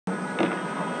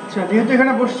আচ্ছা, যেহেতু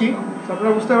এখানে বসছি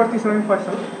আপনারা বুঝতে পারতেছেন আমি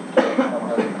ফয়সাল,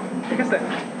 ঠিক আছে।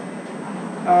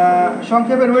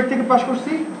 সংক্ষেপের ওয়েট থেকে পাস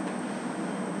করছি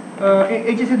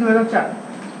এইচএসসি 2004।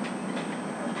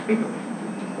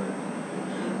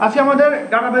 আজকে আমাদের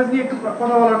ডাটাবেস নিয়ে একটু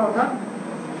কথা বলার কথা।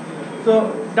 তো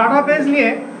ডাটাবেস নিয়ে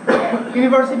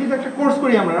ইউনিভার্সিটিতে একটা কোর্স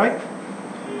করি আমরা, রাইট?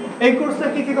 এই কোর্সটা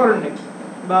কে কে করেন নাই,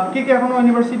 বা কে কে এখনো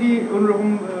ইউনিভার্সিটি ওরকম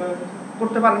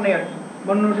করতে পারেন নাই আর কি,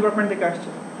 অন্য ডিপার্টমেন্ট থেকে আসছে?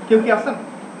 কেউ কি আছেন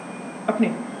আপনি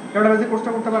ডাটাবেসের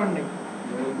কোর্সটা করতে পারেন নাই?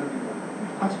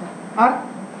 আচ্ছা, আর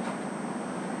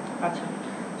আচ্ছা,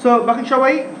 সো বাকি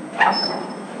সবাই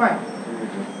ফাইন।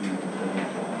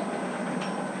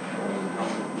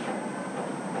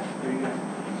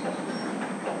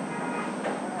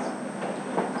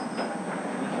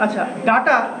 আচ্ছা,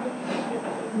 ডাটা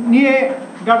নিয়ে,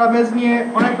 ডাটাবেস নিয়ে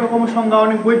অনেক রকম সংজ্ঞা,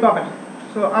 অনেক বই পাবেন।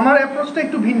 সো আমার অ্যাপ্রোচটা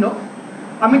একটু ভিন্ন।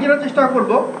 আমি যেটা চেষ্টা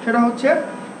করব সেটা হচ্ছে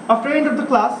after end of the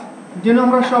class যেন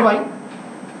আমরা সবাই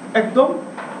একদম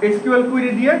এসকিউএল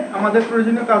কুইরি দিয়ে আমাদের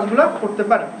প্রয়োজনীয় কাজগুলো করতে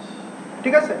পারি,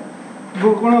 ঠিক আছে?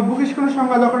 কোনো বুকিশ কোনো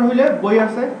সংজ্ঞা দরকার হইলে বই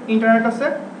আছে, ইন্টারনেট আছে,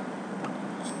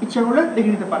 ইচ্ছা করলে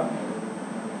দেখে নিতে পারেন।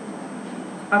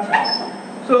 আচ্ছা,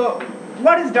 so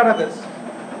what is database?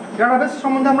 Database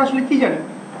সম্বন্ধে আমরা আসলে কি জানি?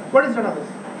 What is database?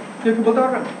 কেউ কি বলতে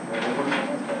পারবেন?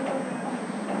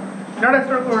 ডাটা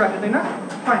স্টোর করে রাখে, তাই না?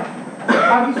 ফাইন।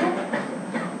 আর কিছু?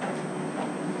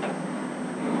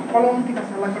 কলম ঠিক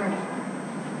আছে, লাগবে না।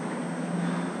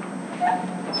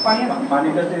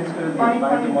 পানিটা চেঞ্জ করে দিন,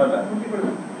 পানি ময়লা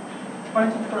পানি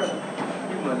চেঞ্জ করে দাও।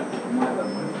 ময়লা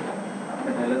আপনি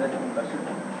ঢেলে দেখেন পাশে।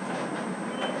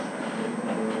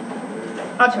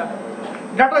 আচ্ছা,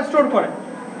 ডাটা স্টোর করে।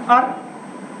 আর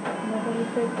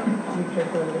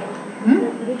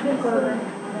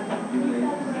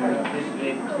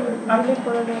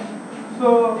সো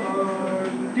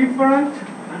ডিফারেন্ট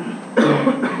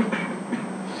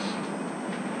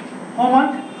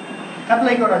ফরম্যাট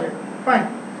অ্যাপ্লাই করা যায়। Fine,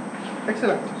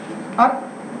 excellent. আর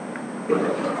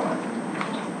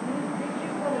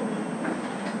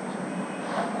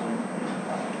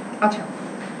আচ্ছা,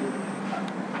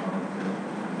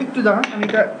 একটু দাঁড়ান, আমি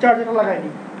এটা চার্জারটা লাগাই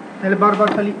নিই, তাহলে বারবার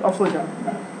খালি অফ হয়ে যাবে।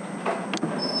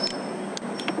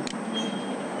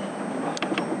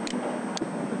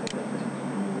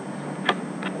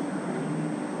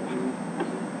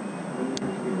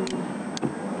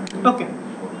 ওকে,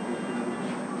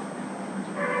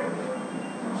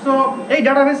 সো এই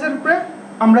ডাটাবেসের উপরে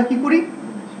আমরা কি করি?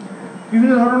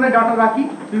 বিভিন্ন ধরনের ডাটা রাখি,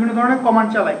 বিভিন্ন ধরনের কমান্ড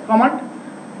চালাই। কমান্ড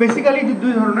বেসিক্যালি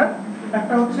দুই ধরনের,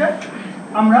 একটা হচ্ছে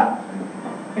আমরা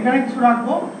এখানে কিছু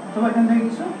রাখবো অথবা এখান থেকে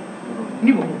কিছু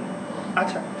নিব।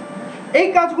 আচ্ছা, এই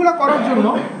কাজগুলো করার জন্য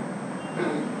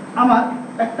আমার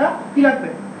একটা কি লাগবে?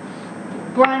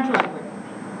 ক্লায়েন্ট লাগবে,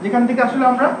 যেখান থেকে আসলে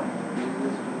আমরা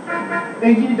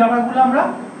এই যে ডাটাগুলো আমরা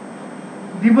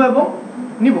দিব এবং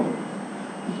নিব।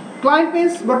 ক্লায়েন্ট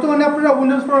মিন্স বর্তমানে আপনারা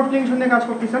উইন্ডোজ ফর অ্যাপ্লিকেশন নিয়ে কাজ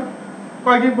করতেছেন,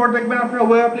 কয়েকদিন পর দেখবেন আপনারা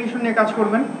ওয়েব অ্যাপ্লিকেশন নিয়ে কাজ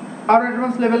করবেন, আরও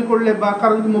অ্যাডভান্স লেভেল করলে বা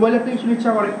কারো যদি মোবাইল অ্যাপ্লিকেশন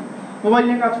ইচ্ছা করে মোবাইল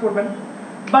নিয়ে কাজ করবেন।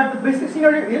 But the basic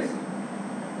scenario is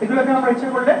এগুলোকে আমরা ইচ্ছা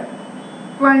করলে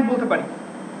ক্লায়েন্ট বলতে পারি।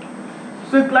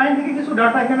 সো এই ক্লায়েন্ট থেকে কিছু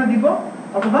ডাটা এখানে দিব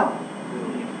অথবা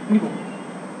নিব।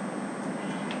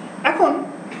 এখন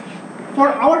ফর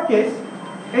আওয়ার কেস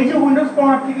এই যে উইন্ডোজ ফর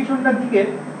অ্যাপ্লিকেশনটার দিকে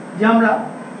যে আমরা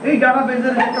এই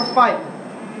ডাটাবেসের একটা ফাইল,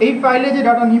 এই ফাইলে যে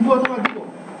ডাটা নিব অথবা দিব,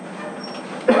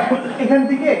 এখান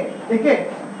থেকে একে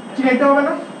চিনাইতে হবে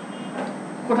না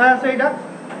কোথায় আছে এটা।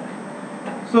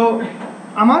 সো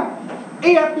আমার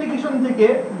এই অ্যাপ্লিকেশন থেকে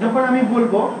যখন আমি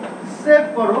বলবো সেভ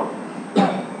করো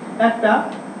একটা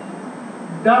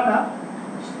ডাটা,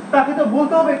 তাকে তো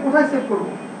বলতে হবে কোথায় সেভ করব,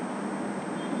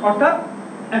 অর্থাৎ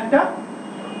একটা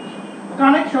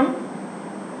কানেকশন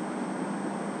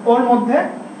ওর মধ্যে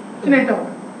চিনাইতে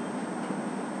হবে।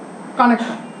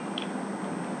 কানেকশন,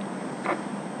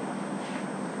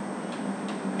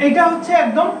 এটা হচ্ছে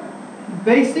একদম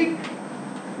বেসিক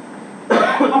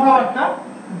কথাবার্তা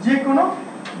যে কোনো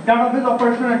ডাটাবেস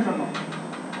অপারেশনের জন্য।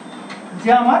 যে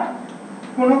আমার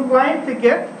কোনো ক্লায়েন্ট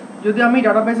থেকে যদি আমি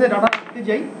ডাটাবেসে ডাটা রাখতে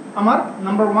যাই, আমার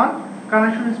নাম্বার 1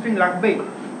 কানেকশন স্ট্রিং লাগবেই,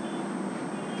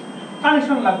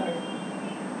 কানেকশন লাগবে।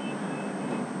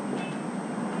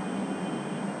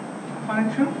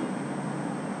 Connection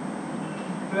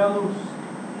values.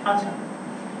 আচ্ছা,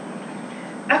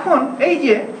 এখন এই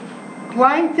যে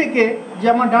ক্লায়েন্ট থেকে যে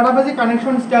আমার ডাটাবেসে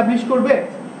কানেকশন এস্টাবলিশ করবে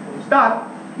তার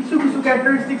কিছু কিছু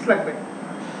ক্যারেক্টারিস্টিক্স লাগবে,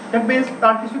 দ্যাট মিন্স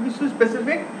তার কিছু কিছু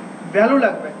স্পেসিফিক ভ্যালু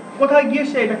লাগবে, কোথায় গিয়ে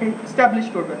সে এটাকে এস্টাবলিশ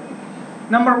করবে।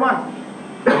 নাম্বার 1,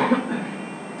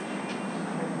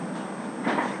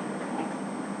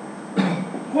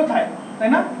 কোথায়, তাই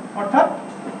না? অর্থাৎ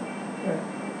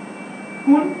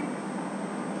কোন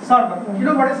server. You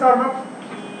know what is server?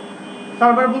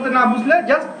 Server বলতে না বুঝলে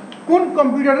জাস্ট কোন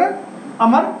কম্পিউটারে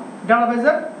আমার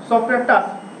ডাটাবেসের সফটওয়্যারটা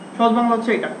আছে, সহজ বাংলা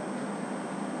হচ্ছে এটা,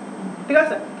 ঠিক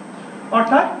আছে?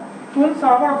 অর্থাৎ কোন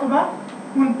সার্ভার অথবা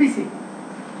কোন পিসি,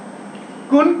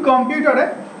 কোন কম্পিউটারে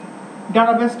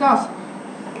ডাটাবেসটা আছে,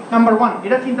 নাম্বার 1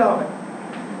 এটা চিন্তা হবে।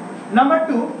 নাম্বার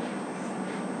 2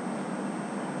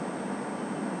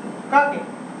 কাকে,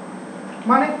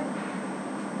 মানে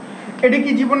এটা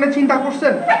কি জীবনে চিন্তা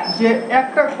করছেন যে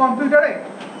একটা কম্পিউটারে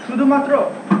শুধুমাত্র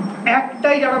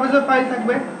একটাই ডাটাবেসের ফাইল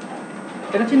থাকবে?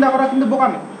 এটা চিন্তা করা কিন্তু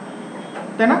বোকামি,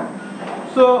 তাই না?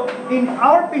 সো ইন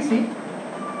আওয়ার পিসি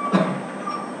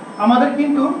আমাদের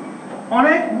কিন্তু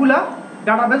অনেকগুলা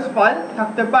ডাটাবেস ফাইল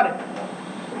থাকতে পারে।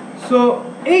 সো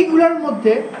এইগুলোর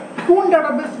মধ্যে কোন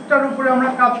ডাটাবেসটার উপরে আমরা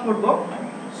কাজ করব?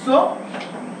 সো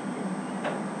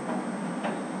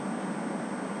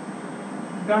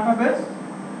ডাটাবেস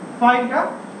ফাইলটা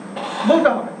বলতে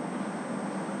হবে,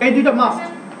 এই দুটো মাস্ট,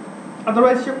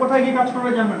 আদারওয়াইজ সে কোথায় গিয়ে কাজ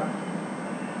করবে জানবে না।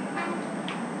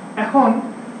 এখন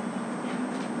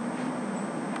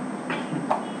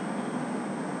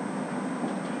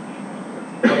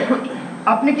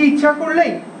আপনি কি ইচ্ছা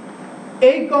করলেই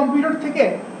এই কম্পিউটার থেকে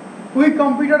ওই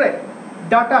কম্পিউটারে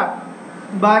ডাটা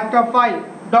বা একটা ফাইল,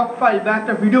 ডক ফাইল বা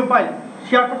একটা ভিডিও ফাইল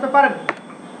শেয়ার করতে পারেন?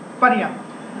 পারি না।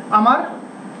 আমার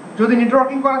যদি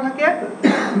নেটওয়ার্কিং করা থাকে,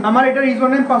 আমার এটার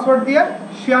ইউজার নেম পাসওয়ার্ড দিয়ে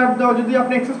শেয়ার দেওয়া, যদি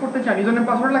আপনি অ্যাক্সেস করতে চান ইউজার নেম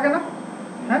পাসওয়ার্ড লাগে না?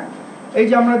 হ্যাঁ, এই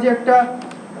যে আমরা যে একটা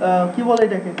কি বলে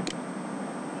এটাকে,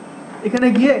 এখানে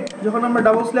গিয়ে যখন আমরা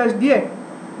ডাবল স্ল্যাশ দিয়ে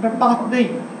একটা পাথ দেই,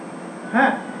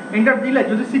 হ্যাঁ, এন্টার দিলে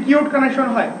যদি সিকিউরড কানেকশন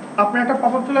হয় আপনার একটা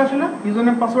পপআপ চলে আসে না ইউজার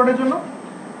নেম পাসওয়ার্ডের জন্য?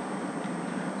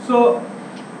 সো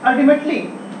আলটিমেটলি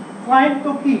ক্লায়েন্ট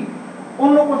তো কি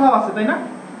অন্য কোথাও আছে, তাই না?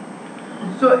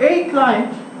 সো এই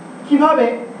ক্লায়েন্ট কিভাবে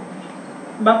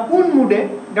বা কোন মুডে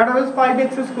ডাটাবেস ফাইল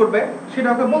অ্যাক্সেস করবে সেটা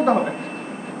ওকে বলতে হবে।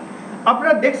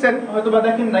 আপনারা দেখছেন হয়তো বা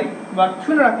দেখেন নাই বা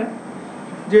শুনে রাখেন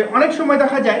যে অনেক সময়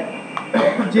দেখা যায়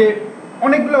যে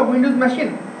অনেকগুলো উইন্ডোজ মেশিন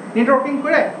নেটওয়ার্কিং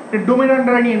করে ডোমেইন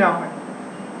আন্ডারে নিয়ে নেওয়া হয়।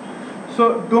 সো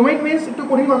ডোমেইন মিনস একটু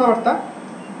কঠিন কথাবার্তা।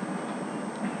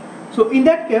 সো ইন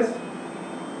দ্যাট কেস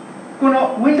কোনো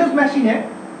উইন্ডোজ মেশিনে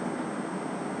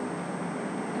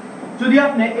যদি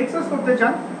আপনি অ্যাক্সেস করতে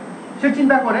চান, সে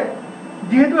চিন্তা করে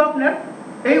যেহেতু আপনার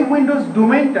এই উইন্ডোজ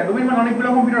ডোমেইনটা, ডোমেইন মানে অনেকগুলো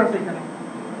কম্পিউটার আছে এখানে,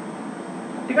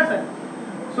 ঠিক আছে?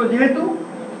 সো যেহেতু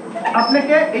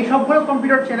আপনাকে এই সবগুলো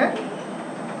কম্পিউটার ছেড়ে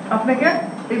আপনাকে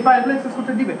এই ফাইলগুলো অ্যাক্সেস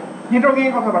করতে দিবে, নেটওয়ার্কিং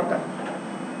এর কথাবার্তা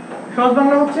সহজ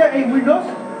বাংলা হচ্ছে এই উইন্ডোজ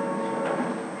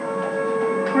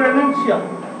ক্রেডেনশিয়াল,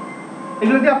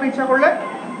 এগুলো দিয়ে আপনি ইচ্ছা করলে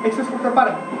অ্যাক্সেস করতে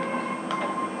পারেন,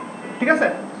 ঠিক আছে?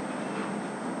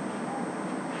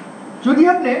 যদি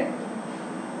আপনি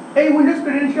এই উইন্ডোজ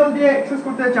ক্রেডেনশিয়াল দিয়ে অ্যাক্সেস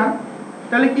করতে চান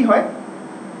তাহলে কি হয়,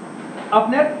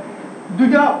 আপনার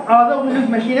দুইটা আলাদা উইন্ডোজ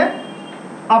মেশিনে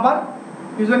আবার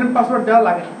ইউজার নেম পাসওয়ার্ড দেওয়া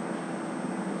লাগে।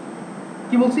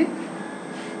 কি বলছি?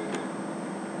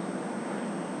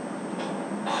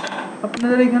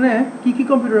 আপনাদের এখানে কি কি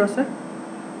কম্পিউটার আছে?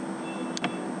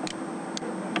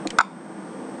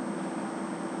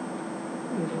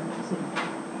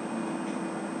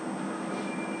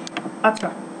 আচ্ছা,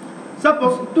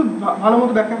 সাপোজ একটু ভালো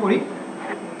মতো ব্যাখ্যা করি,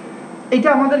 এটা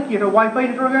আমাদের কি, এটা ওয়াইফাই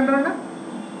নেটওয়ার্ক আন্ডারে না?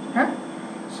 হ্যাঁ,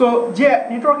 সো যে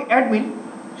নেটওয়ার্ক অ্যাডমিন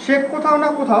সে কোথাও না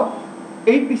কোথাও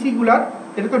এই পিসিগুলার,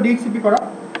 এটা তো ডিএক্সিপি করা,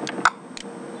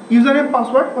 ইউজার নেম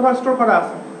পাসওয়ার্ড কোথাও স্টোর করা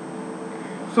আছে।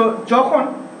 সো যখন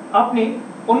আপনি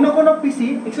অন্য কোনো পিসি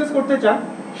অ্যাক্সেস করতে চান,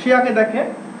 সে আগে দেখে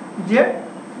যে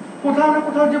কোথাও না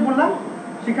কোথাও যে বললাম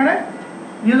সেখানে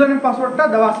ইউজার নেম পাসওয়ার্ডটা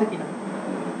দেওয়া আছে কিনা,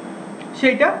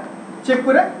 সেইটা চেক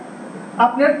করে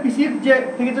আপনার পিসির যে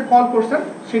থেকে যে কল করছেন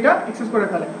সেটা অ্যাক্সেস করে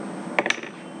ফেলে।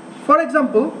 ফর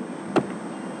এক্সাম্পল,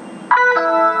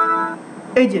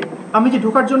 এই যে আমি যে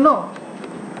ঢোকার জন্য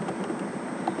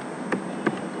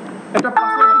একটা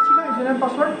পাসওয়ার্ড দিচ্ছি না, ইউজার নেম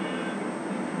পাসওয়ার্ড,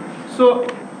 সো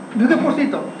ঢুকে পড়ছি,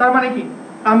 তো তার মানে কি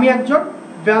আমি একজন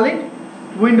ভ্যালিড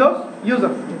উইন্ডোজ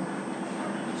ইউজার।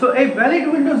 সো এই ভ্যালিড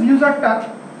উইন্ডোজ ইউজারটার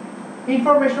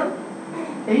ইনফরমেশন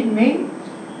এই মেইন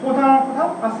কোথাও না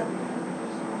কোথাও আছে।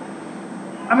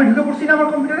 আমি ঢুকে পড়ছি না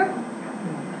আমার কম্পিউটারে,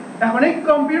 এখন এই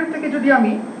কম্পিউটার থেকে যদি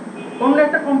আমি অন্য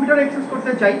একটা কম্পিউটার অ্যাক্সেস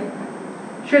করতে চাই,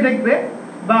 সে দেখবে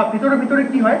বা ভিতরে ভিতরে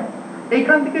কি হয়,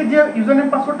 এইখান থেকে যে ইউজার নেম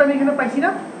পাসওয়ার্ডটা আমি এখানে পাইছি না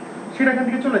সেটা এখান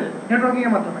থেকে চলে যায় নেটওয়ার্কিং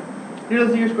এর মাধ্যমে,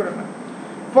 ডিটেইলস জিজ্ঞেস করে না।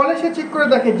 ফলে সে চেক করে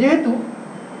দেখে যেহেতু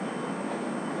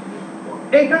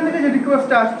এইখান থেকে যে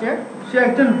রিকোয়েস্টটা আসছে সে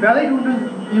একজন ভ্যালিড উইন্ডোজ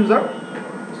ইউজার,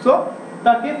 সো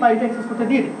তাকে ফাইলটা অ্যাক্সেস করতে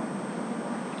দিয়ে দিই।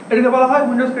 এটাকে বলা হয়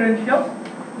উইন্ডোজ ক্রেডেনশিয়ালস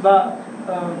বা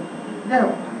যাই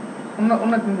হোক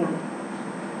অন্য একদিন বলবো,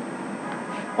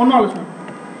 অন্য আলোচনা।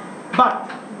 বাট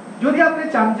যদি আপনি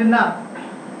চান যে না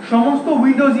সমস্ত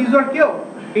উইন্ডোজ ইউজারকেও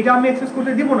এটা আমি অ্যাক্সেস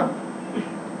করতে দিব না,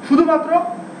 শুধুমাত্র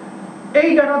এই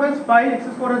ডাটাবেস ফাইল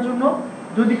অ্যাক্সেস করার জন্য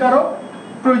যদি কারো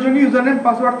প্রয়োজনীয় ইউজারনেম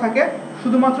পাসওয়ার্ড থাকে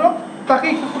শুধুমাত্র তাকে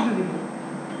অ্যাক্সেস করতে দিব,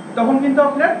 তখন কিন্তু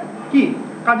আপনার কি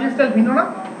কাজের স্টাইল ভিন্ন না?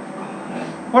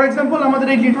 ফর এক্সাম্পল আমাদের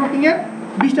এই নেটওয়ার্কিং এর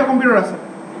 20টা কম্পিউটার আছে,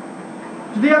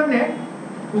 যদি আপনি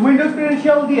উইন্ডোজ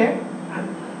ক্রেডেনশিয়াল দিয়ে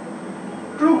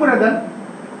ট্রু করে দেন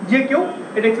যে কেউ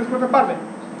এটা অ্যাক্সেস করতে পারবে,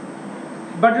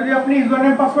 বাট যদি আপনি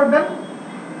ইউজারনেম পাসওয়ার্ড দেন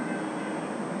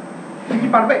কি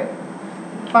পারবে?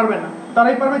 পারবে না।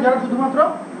 তারাই পারবে যারা শুধুমাত্র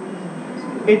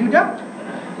এই দুইটা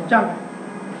জানবে।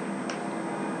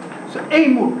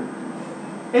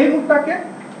 এই মুডটাকে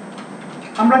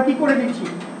আমরা কি করে দিচ্ছি?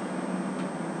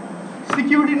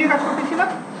 সিকিউরিটি নিয়ে কাজ করতেছি না,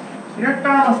 এটা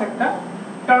টার্ম আছে একটা,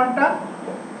 টার্মটা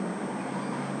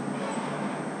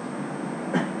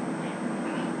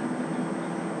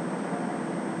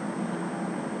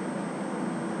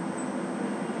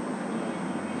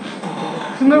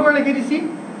সুন্দর করে লিখে দিছি,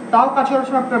 তাও কাজ করার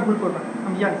সময় আপনারা ভুল করবেন,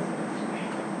 আমি জানি।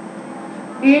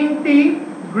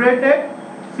 ইন্টিগ্রেটেড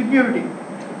সিকিউরিটি,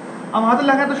 আমার হাতের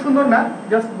লেখা এত সুন্দর না,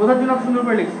 জাস্ট বোঝার জন্য সুন্দর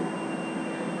করে লিখছি,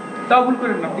 তাও ভুল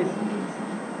করেন না প্লিজ।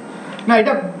 না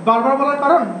এটা বারবার বলার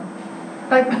কারণ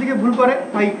টাইপের দিকে ভুল করে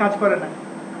ভাই কাজ করে না,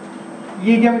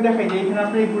 এই যে আমি দেখাই যে এখানে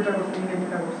আপনি এই ভুলটা করছেন,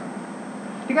 এইটা করছেন,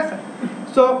 ঠিক আছে?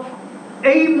 সো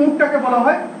এই মুডটাকে বলা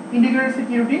হয় ইন্টিগ্রেটেড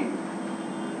সিকিউরিটি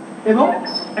এবং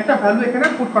একটা ভ্যালু এখানে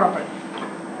পুট করা হয়।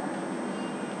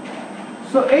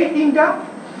 সো এই তিনটা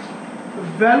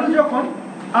ভ্যালু যখন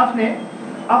আপনি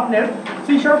আপনার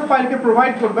সি শার্প ফাইলকে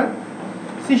প্রোভাইড করবেন,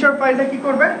 সি শার্প ফাইলটা কি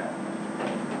করবে?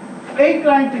 এই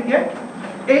ক্লায়েন্ট থেকে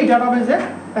এই ডাটাবেসে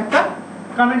একটা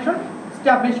কানেকশন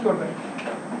এস্টাবলিশ করবে,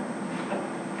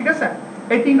 ঠিক আছে?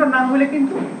 এই তিনটার নাম হলে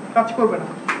কিন্তু কাজ করবে না।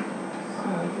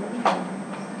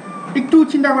 একটু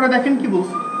চিন্তা করে দেখেন কি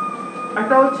বলছি।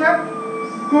 একটা হচ্ছে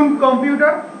কোন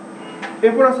কম্পিউটার,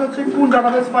 এরপর আছে হচ্ছে কোন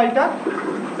ডাটাবেস ফাইলটা,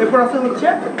 এরপর আছে হচ্ছে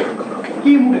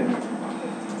কি মুডে,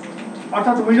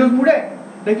 অর্থাৎ উইন্ডোজ মুডে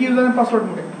নাকি ইউজার পাসওয়ার্ড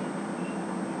মুডে,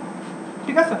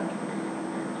 ঠিক আছে?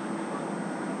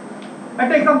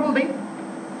 একটা এক্সাম্পল দিই।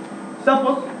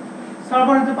 সাপোজ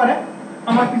সার্ভার হতে পারে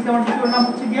আমার পিসির নাম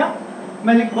হচ্ছে গিয়া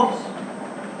ম্যাজিক বক্স,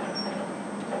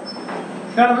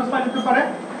 ডাটাবেস ফাইল হতে পারে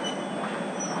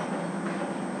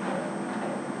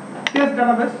test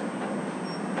database,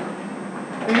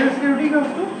 security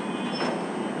equals to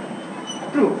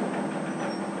true,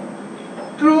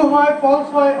 true হয় ফলস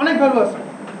হয়, অনেক ভ্যালু আছে।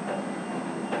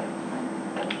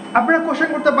 আপনারা কোশ্চেন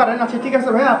করতে পারেন, আচ্ছা ঠিক আছে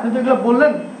ভাই আপনি তো এগুলো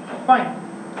বললেন, ফাইন,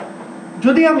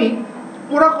 যদি আমি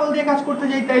ওরাকল দিয়ে কাজ করতে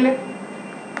যাই তাইলে,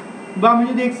 বা আমি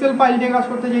যদি এক্সেল ফাইল দিয়ে কাজ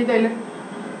করতে যাই তাইলে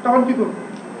তখন কি করব?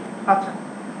 আচ্ছা,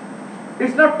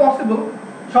 ইটস নট পসিবল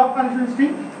সব কানেকশন স্ট্রিং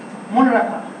মনে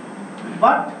রাখা,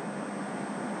 বাট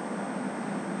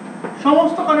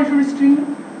সমস্ত কানেকশন স্ট্রিং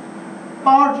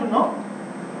পাওয়ার জন্য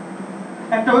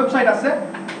একটা ওয়েবসাইট আছে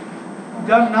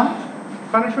যার নাম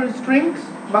কানেকশন স্ট্রিংস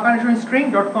বা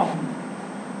connectionstring.com।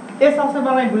 এস আছে বা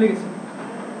আমি ভুলে গেছি,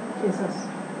 এস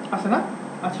আছে না?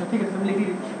 আচ্ছা ঠিক আছে, আমি লিখে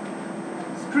দিচ্ছি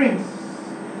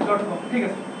strings.com, ঠিক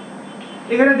আছে।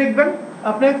 এখানে দেখবেন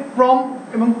আপনি ফ্রম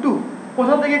এবং টু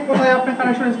কোথা থেকে কোথায় আপনি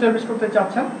কানেকশন এস্টাবলিশ করতে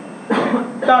চাচ্ছেন,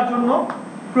 তার জন্য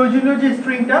প্রয়োজনীয় যে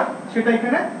স্ট্রিংটা সেটা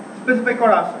এখানে স্পেসিফাই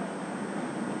করা আছে,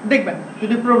 দেখবেন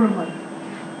যদি প্রবলেম হয়,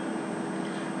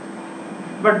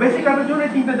 বাট বেসিক কাজের জন্য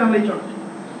এই তিনটা জানলেই চলে।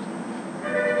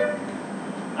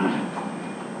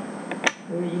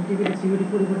 ওই ইন্টিগ্রেটেড সিকিউরিটি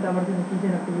পরিবর্তে আমার জন্য কি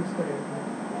যেন একটা ইউজ করে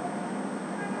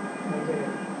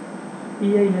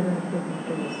পিআই না জানি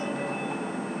একটা ইউজ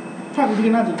থাক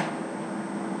ওদিকে না যাই।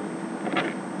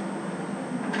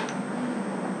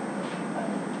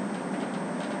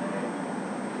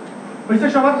 হয়েছে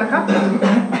সবার লেখা?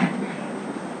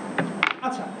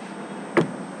 আচ্ছা,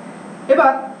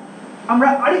 এবার আমরা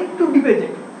আরেকটু ডিপে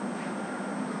যাই।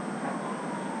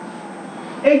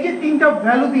 এই যে তিনটা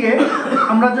ভ্যালু দিয়ে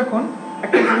আমরা যখন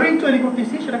একটা স্ট্রিং তৈরি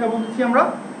করতেছি সেটাকে বলতেছি আমরা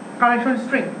কানেকশন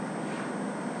স্ট্রিং,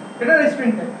 এটা স্ট্রিং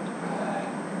টাইপ।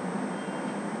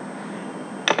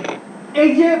 এই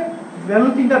যে ভ্যালু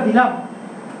তিনটা দিলাম,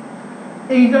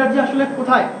 এইটা যে আসলে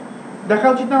কোথায় দেখা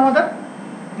উচিত না আমাদের,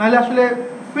 নাহলে আসলে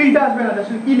ফিল্ডটা আসবে না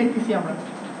আসলে কি লিখতেছি আমরা।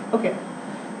 ওকে,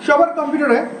 সবার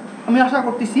কম্পিউটারে আমি আশা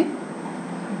করতেছি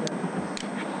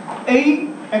এই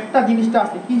একটা জিনিসটা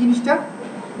আছে, কি জিনিসটা?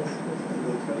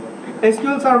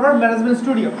 SQL সার্ভার ম্যানেজমেন্ট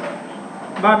স্টুডিও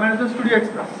বা ম্যানেজমেন্ট স্টুডিও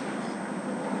এক্সপ্রেস।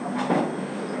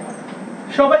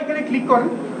 সবাই এখানে ক্লিক করেন,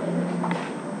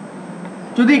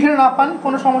 যদি এখানে না পান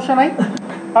কোনো সমস্যা নাই,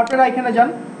 আপনারা এখানে যান,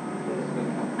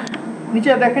 নিচে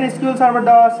দেখেন SQL সার্ভার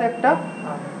দেওয়া আছে একটা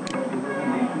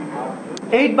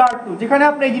 8/2, যেখানে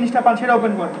আপনি এই জিনিসটা পান সেটা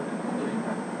ওপেন করেন,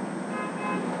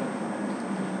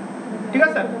 ঠিক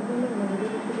আছে?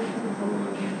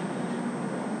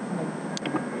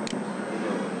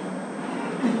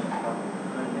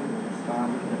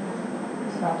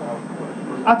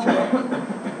 আচ্ছা,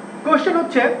 কোশ্চেন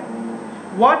হচ্ছে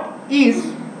what is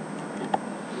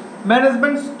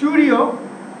management studio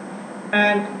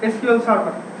and SQL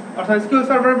server, অর্থাৎ এসকিউএল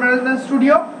সার্ভার ম্যানেজমেন্ট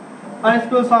স্টুডিও আর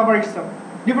এসকিউএল সার্ভার ইটসেলফ,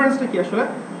 ডিফারেন্সটা কি আসলে?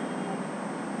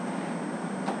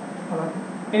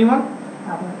 এনিওয়ান?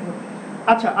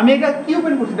 আচ্ছা, আমি এটা কি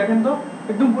ওপেন করছি দেখেন তো,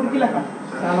 একদম পুরো কি লেখা?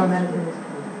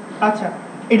 আচ্ছা,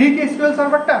 এটাই কি এসকিউএল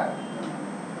সার্ভারটা?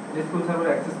 এসকিউএল সার্ভার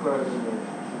অ্যাক্সেস করার জন্য।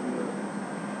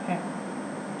 হ্যাঁ,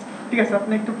 ঠিক আছে,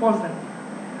 আপনি একটু পজ দেন।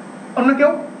 অন্য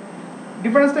কেউ?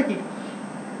 ডিফারেন্সটা কি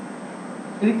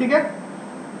এদিক থেকে?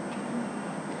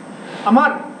 আমার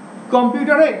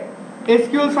কম্পিউটারে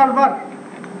এসকিউএল সার্ভার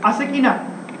আছে কি না,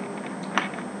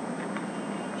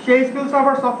 সেই এসকিউএল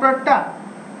সার্ভার সফটওয়্যারটা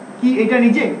কি এটা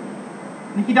নিজে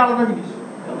নাকি এটা আলাদা জিনিস?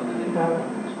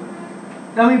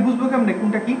 আমি বুঝবো কেমনে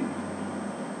কোনটা কি?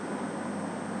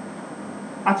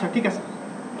 আচ্ছা, ঠিক আছে,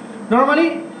 নরমালি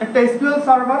একটা এসকিউএল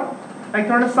সার্ভার এক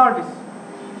ধরনের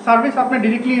সার্ভিস আপনি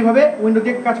ডিরেক্টলি এভাবে উইন্ডো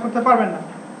দিয়ে কাজ করতে পারবেন না।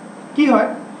 কি হয়,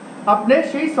 আপনি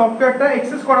সেই সফটওয়্যারটা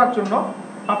অ্যাক্সেস করার জন্য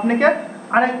আপনাকে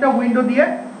আরেকটা উইন্ডো দিয়ে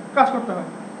কাজ করতে হয়,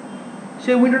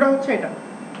 সেই উইন্ডোটা হচ্ছে এটা।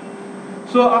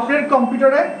 সো আপনার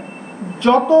কম্পিউটারে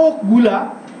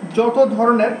যত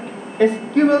ধরনের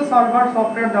এসকিউএল সার্ভার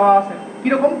সফটওয়্যার দেওয়া আছে,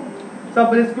 কিরকম?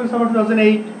 Suppose SQL server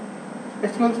 2008,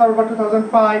 SQL server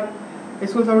 2005,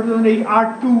 SQL server 2008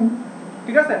 R2,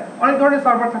 ঠিক আছে? অনেক ধরনের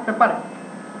সার্ভার থাকতে পারে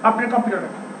আপনার কম্পিউটারে।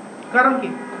 কারণ কি,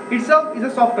 ইটসেলফ ইজ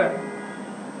এ সফটওয়্যার।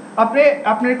 আপনি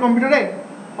আপনার কম্পিউটারে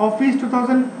অফিস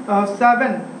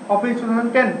 2007, অফিস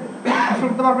 2010 ইনস্টল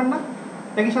করতে পারবেন না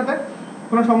একই সাথে?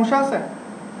 কোনো সমস্যা আছে?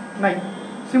 নাই।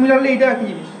 সিমিলারলি এটা একই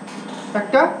জিনিস,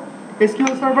 একটা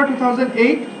SQL server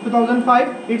 2008, 2005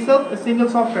 itself a single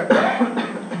software,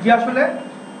 যে আসলে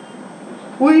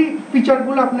ওই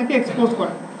ফিচারগুলো আপনাকে এক্সপোজ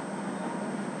করে।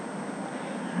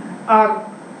 আর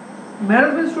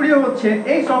ম্যানেজমেন্ট স্টুডিও হচ্ছে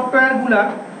এই সফটওয়্যারগুলো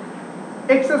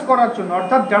অ্যাক্সেস করার জন্য,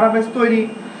 অর্থাৎ ডাটাবেস তৈরি,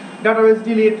 ডাটাবেস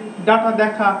ডিলিট, ডাটা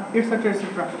দেখা, এটসেট্রা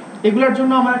এটসেট্রা, এগুলোর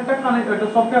জন্য আমার একটা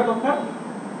সফটওয়্যার দরকার,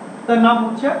 তার নাম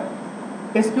হচ্ছে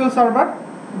এসকিউএল সার্ভার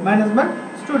ম্যানেজমেন্ট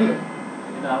স্টুডিও।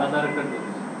 এটা আলাদা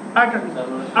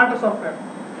একটা সফটওয়্যার।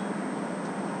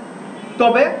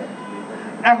 তবে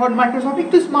এখন মাইক্রোসফট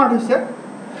একটু স্মার্ট হয়েছে,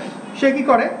 সে কি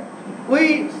করে, ওই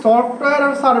সফটওয়্যার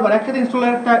আর সার্ভার একসাথে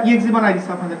ইনস্টলের একটা ইএক্সি বানাই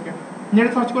দিচ্ছে আপনাদেরকে,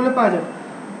 নেটে সার্চ করলে পাওয়া যাবে।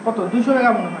 কত? 200 টাকা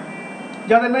মনে হয়,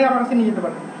 যাদের নাই আমার কাছে নিয়ে যেতে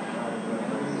পারেন।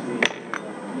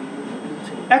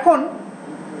 এখন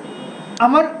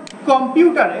আমার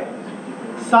কম্পিউটারে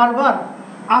সার্ভার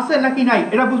আছে নাকি নাই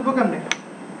এটা বুঝবো কেমনে?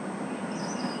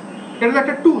 এটা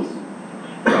একটা টুলস,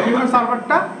 যেখানে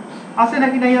সার্ভারটা আছে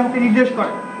নাকি নাই আমাকে নির্দেশ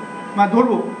করে বা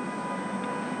ধরবো।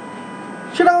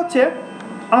 সেটা হচ্ছে,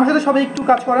 আমার সাথে সবাই একটু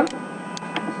কাজ করেন।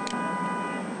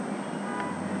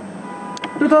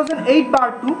 2008 বা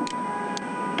R2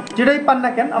 যেটাই পান না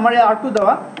কেন, আমার এই R2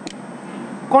 দেওয়া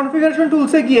কনফিগারেশন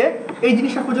টুলসে গিয়ে এই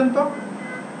জিনিসটা খুঁজেন তো,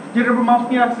 যেটার উপর মাউস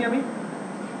নিয়ে রাখছি আমি।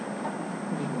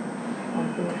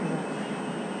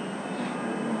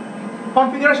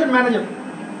 কনফিগারেশন ম্যানেজার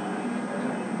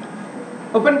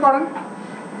ওপেন করেন।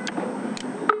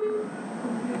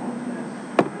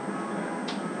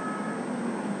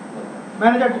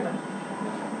 ম্যানেজার যেটা,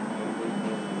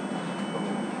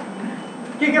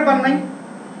 কে পান নাই?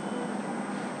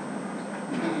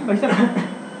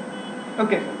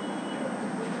 ওকে,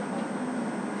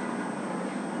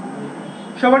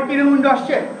 সবার কি উইন্ডো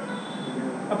আসছে?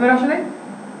 আপনার আসে নাই?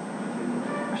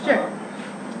 আসছে?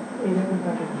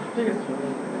 ঠিক আছে,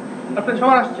 আপনার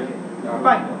সবার আসছে,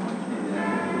 ফাইন।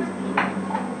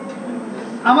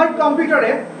 আমার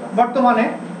কম্পিউটারে বর্তমানে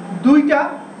দুইটা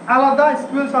আলাদা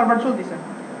এসকিউএল সার্ভার চলতেছে।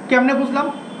 কেমনে বুঝলাম?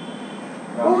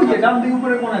 ওই যে ডান দিকে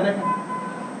উপরে কোণায় দেখেন,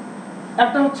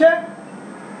 একটা হচ্ছে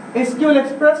এসকিউএল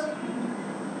এক্সপ্রেস,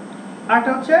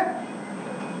 আরেকটা হচ্ছে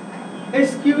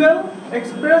এসকিউএল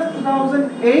এক্সপ্রেস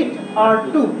 2008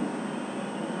 R2,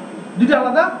 দুইটা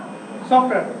আলাদা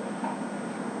সফটওয়্যার,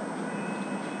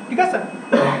 ঠিক আছে?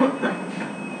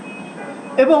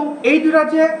 এবং এই দুটা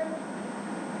যে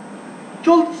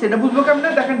চলছে এটা বুঝবো কেমনে?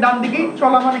 দেখেন ডান দিকেই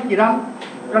চলা মানে কি,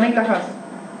 রানিং লেখা আছে।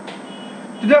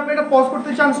 যদি আপনি এটা পজ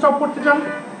করতে চান, স্টপ করতে চান,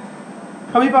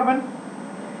 সবই পারবেন।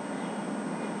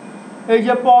 এই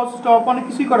যে পজ, স্টপ, অনেক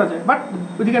কিছুই করা যায়, বাট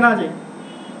ওইদিকে না যাই।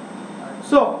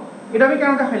 সো এটা আমি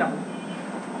কেন দেখাইলাম?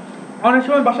 অনেক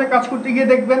সময় বাসায় কাজ করতে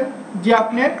গিয়ে দেখবেন যে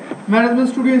আপনি ম্যানেজমেন্ট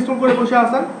স্টুডিও ইনস্টল করে বসে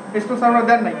আছেন, এসকিউএল সার্ভার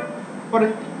দেন নাই, পরে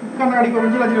কান্নাকাটি করবেন,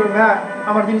 চিল্লাচিল্লি করবেন, হ্যাঁ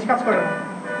আমার জিনিস কাজ করে না,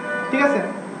 ঠিক আছে?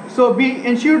 সো বি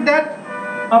এনশিওর দ্যাট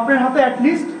আপনার হাতে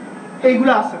অ্যাটলিস্ট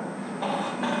এইগুলো আছে,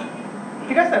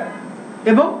 ঠিক আছে?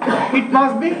 এবং it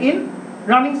must be in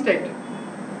running state.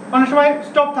 অনেক সময়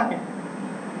স্টপ থাকে,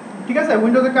 ঠিক আছে?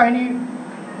 উইন্ডোজের কাহিনী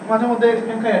মাঝে মধ্যে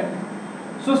খায়,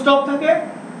 সো স্টপ থাকে,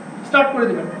 স্টার্ট করে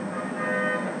দিবেন,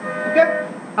 ওকে?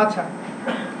 আচ্ছা,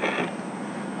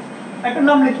 একটা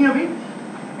নাম লিখি আমি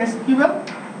SQL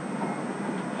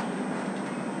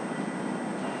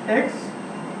X।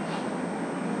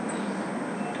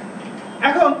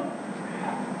 এখন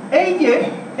এই যে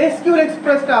SQL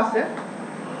এক্সপ্রেসটা আছে,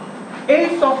 এই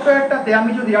সফটওয়্যারটাতে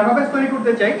আমি যদি ডাটাবেস তৈরি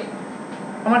করতে চাই,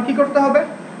 আমার কি করতে হবে?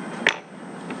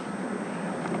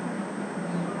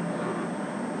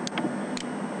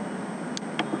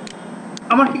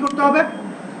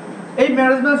 এই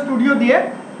ম্যানেজমেন্ট স্টুডিও দিয়ে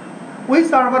ওই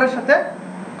সার্ভারের সাথে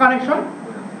কানেকশন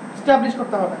এস্টাবলিশ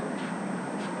করতে হবে।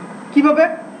 কিভাবে?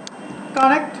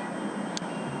 কানেক্ট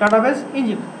ডাটাবেস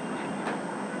ইঞ্জিন,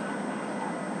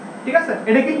 ঠিক আছে?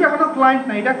 এটা কিন্তু এখনো ক্লায়েন্ট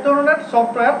না, এটা এক ধরনের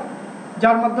সফটওয়্যার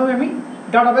যার মাধ্যমে আমি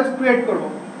ডাটাবেস ক্রিয়েট করব,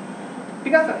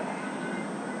 ঠিক আছে?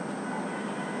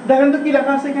 দেখেন তো কি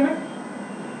লেখা আছে এখানে,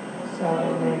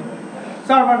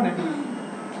 সার্ভার নেম,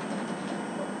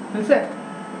 বুঝছে?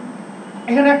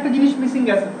 এখানে একটা জিনিস মিসিং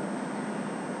আছে।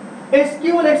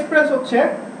 SQL এক্সপ্রেস হচ্ছে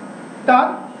তার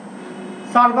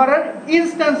সার্ভারের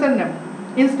ইনস্ট্যান্সের নাম।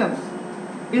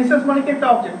 ইনস্ট্যান্স মানে কি একটা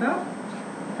অবজেক্ট, না?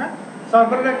 হ্যাঁ,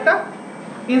 সার্ভারের একটা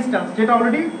ইনস্ট্যান্স যেটা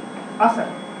অলরেডি আছে।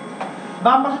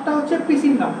 বাম পাশেরটা হচ্ছে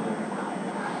পিসির নাম।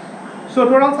 So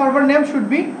total server name should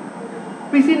be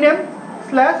PC name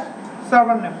slash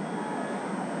server name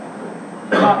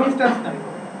বা ইনস্ট্যান্স নেম।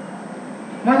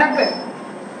 মনে রাখবে,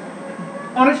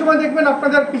 অনেক সময় দেখবেন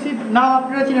আপনাদের পিসি নাম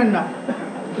আপনারা চিনেন না,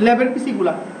 ল্যাবের পিসি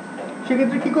গুলা,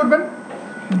 সেক্ষেত্রে কি করবেন?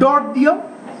 ডট দিও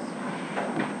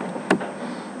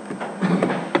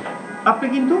আপনি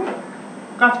কিন্তু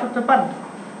কাজ করতে পারেন,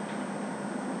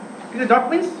 ঠিক আছে? ডট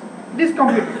মিনস দিস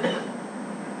কমপ্লিট,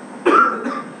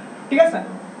 ঠিক আছে?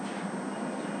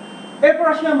 এরপর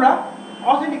আসি আমরা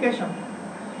অথেন্টিকেশন,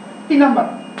 3 নাম্বার।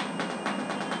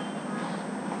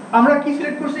 আমরা কি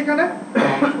সিলেক্ট করছি এখানে?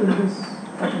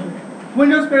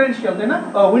 উইন্ডোজ ক্রেডেনশিয়াল, তাই না?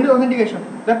 Windows authentication,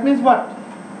 that means what?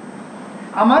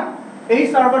 আমার এই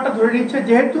সার্ভারটা ধরে নিচ্ছে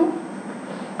যেহেতু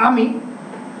আমি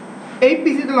এই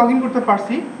পিসিতে লগ ইন করতে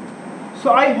পারছি, so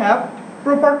I have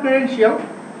proper credential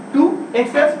to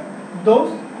access those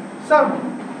server,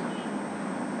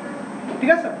 ঠিক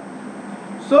আছে?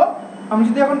 সো আমি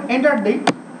যদি এখন এন্টার দেই,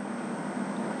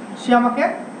 সে আমাকে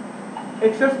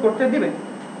অ্যাক্সেস করতে দিবে।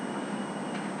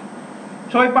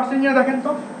 সবাই পার্সেন্ট দেখেন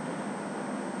তো,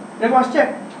 দেখো আসছে?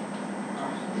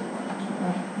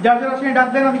 যার যারা আসলে ডাক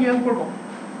দেন, আমি কি হেল্প করবো?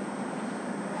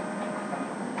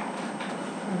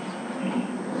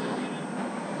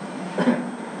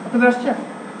 আপনাদের আসছে?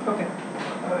 ওকে,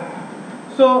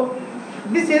 সো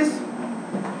দিস ইজ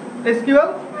SQL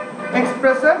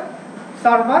এক্সপ্রেসের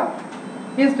সার্ভার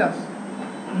ইনস্ট্যান্স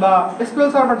বা SQL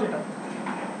সার্ভার যেটা।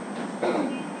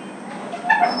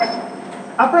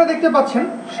 আপনারা দেখতে পাচ্ছেন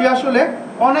সে আসলে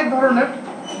অনেক ধরনের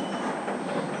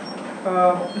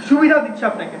সুবিধা দিচ্ছে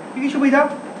আপনাকে। কি কি সুবিধা?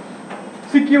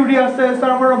 সিকিউরিটি আছে,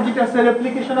 সার্ভার অবজেক্ট আছে,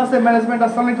 রেপ্লিকেশন আছে, ম্যানেজমেন্ট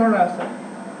আছে, অনেক ধরনের আছে।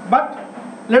 But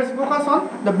let's focus on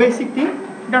the basic thing,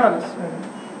 database.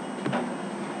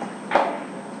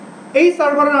 এই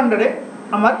সার্ভারের আন্ডারে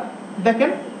আমার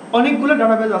দেখেন অনেকগুলো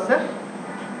ডাটাবেস আছে।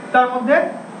 তার মধ্যে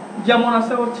যেমন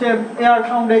আছে হচ্ছে এয়ার,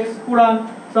 সাউন্ডএক্স, পুরান,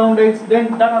 সাউন্ডএক্স, দেন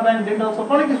ডাটা ব্যাংক, ডেটা সব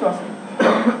অনেক কিছু আছে,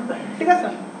 ঠিক আছে?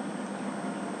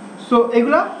 সো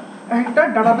এগুলা একটা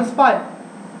ডাটাবেস ফাইল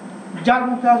যার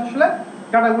মধ্যে আসলে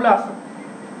ডাটাগুলো আছে।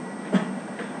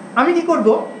 আমি কি করব?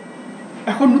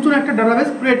 এখন নতুন একটা ডাটাবেস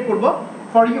ক্রিয়েট করব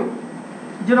ফর ইউ,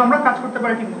 যেন আমরা কাজ করতে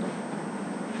পারি ঠিকমতো।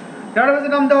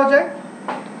 ডাটাবেসের নাম দেওয়া যায়,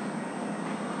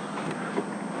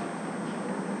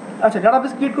 আচ্ছা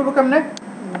ডাটাবেস ক্রিয়েট করব কেমনে?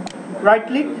 Right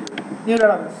click, new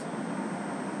database.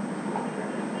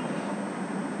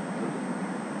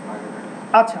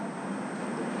 আচ্ছা,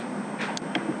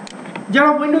 যারা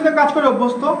উইন্ডোজে কাজ করে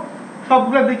অভ্যস্ত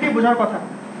সবগুলো দেখে বোঝার কথা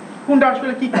কোনটা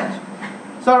আসলে কি কাজ।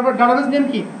 সার্ভার ডাটাবেস নেম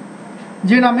কি?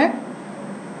 যে নামে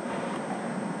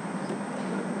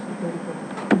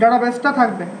ডাটাবেসটা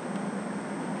থাকবে,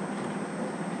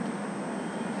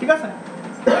 ঠিক আছে?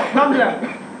 নাম দিলাম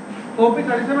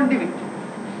OP37DB।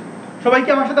 সবাই কি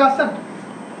আমার সাথে আসছেন?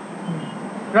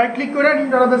 রাইট ক্লিক করে নিউ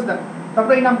ডাটাবেস দেন,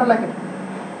 তারপরে এই নামটা লেখেন।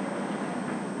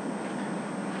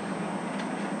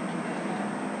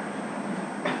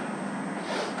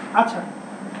 আচ্ছা,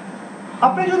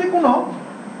 আপনি যদি কোনো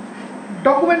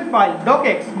ডকুমেন্ট ফাইল,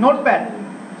 ডকএক্স, নোটপ্যাড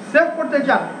সেভ করতে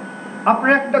চান,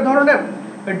 আপনার একটা ধরনের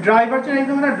ড্রাইভ আছে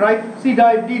না, drive, C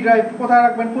drive, D drive, কোথায়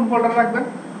রাখবেন, কোন ফোল্ডারে রাখবেন।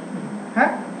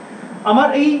 হ্যাঁ, আমার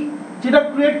এই যেটা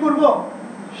ক্রিয়েট করব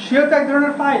সেও তো এক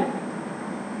ধরনের ফাইল,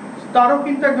 তারও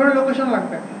কিন্তু এক ধরনের লোকেশন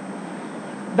লাগবে।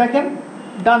 দেখেন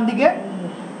ডান দিকে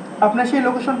আপনার সেই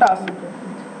লোকেশনটা আছে,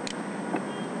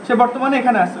 সে বর্তমানে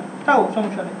এখানে আছে, তাও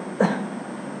সমস্যা নেই,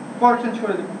 পরে চেঞ্জ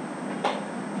করে দেবেন।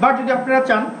 বাট যদি আপনারা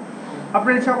চান,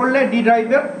 আপনার ইচ্ছা করলে ডি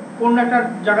ড্রাইভের কোন একটা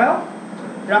জায়গায়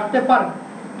রাখতে পারেন।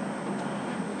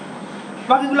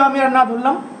 বাকিগুলো আমি আর না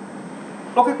ধরলাম,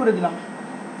 ওকে করে দিলাম,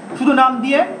 শুধু নাম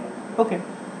দিয়ে ওকে।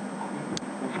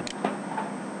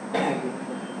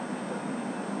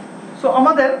 সো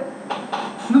আমাদের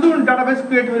নতুন ডাটাবেস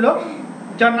ক্রিয়েট হলো,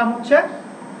 যার নাম হচ্ছে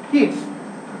কি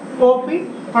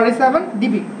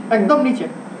OP37DB, একদম নিচে।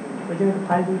 ওই যে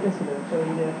ফাইল দুইটা ছিল, ওই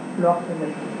যে লক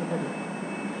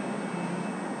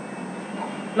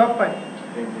ফাইল,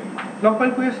 লক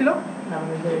ফাইল খুঁজে ছিল না,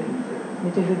 মানে যে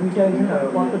নিচে যে দুইটা আছে না,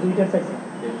 কত দুইটা চাইছে।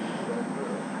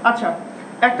 আচ্ছা,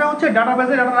 একটা হচ্ছে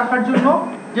ডাটাবেসে ডাটা রাখার জন্য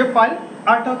যে ফাইল,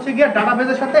 আর একটা হচ্ছে গিয়ে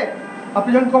ডাটাবেসের সাথে আপনি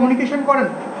যখন কমিউনিকেশন করেন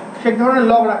সেই ধরনের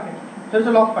লগ রাখেন, সেটা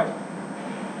হচ্ছে লগ ফাইল।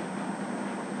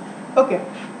 ওকে,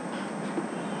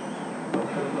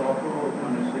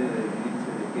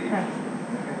 হ্যাঁ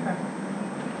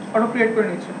অটো ক্রিয়েট করে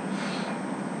নিচ্ছে।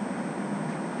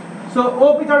 সো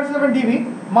OP37DB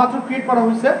মাত্র ক্রিয়েট করা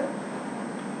হয়েছে।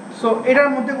 সো এটার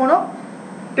মধ্যে কোনো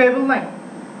টেবিল নাই,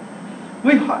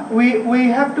 we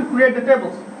have to create the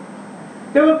tables.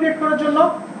 Table create করার জন্য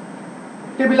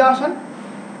টেবিলে আসেন,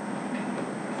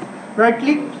 right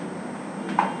click,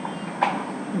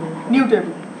 new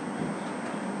table,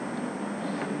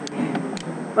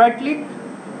 right click,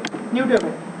 new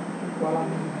table.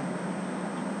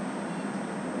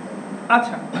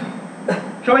 আচ্ছা,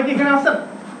 সবাই কি এখানে আছেন?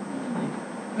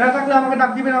 না থাকলে আমাকে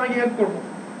ডাক দিবেন, আমি হেল্প করব।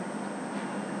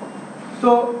 সো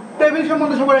টেবিল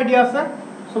সম্বন্ধে সবার আইডিয়া আছে,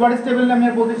 সবার টেবিল আমি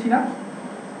আর বলতেছি না।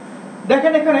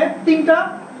 দেখেন এখানে তিনটা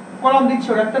কলাম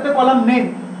দিচ্ছে, একটাতে কলাম নেম,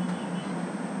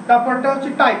 তারপরটা হচ্ছে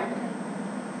টাইপ,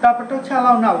 তারপরটা হচ্ছে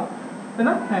অ্যালাউ নাল, তাই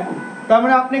না? হ্যাঁ, তার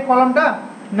মানে আপনি কলামটা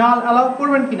নাল অ্যালাউ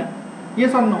করবেন কিনা,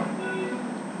 yes or no.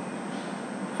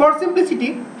 For simplicity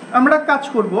আমরা কাজ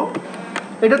করব,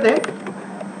 এটাতে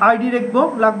আইডি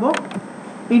লাগবো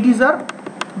ইন্টিজার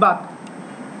বাদ,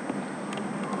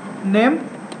 নেম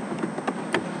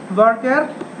ওয়ার্কার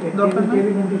দরকার নেই,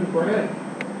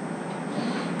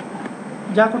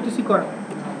 যা করতেছি কর,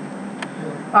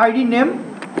 আইডি নেম,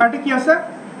 আরটা কি আছে,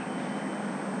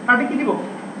 আরটা কি দিব,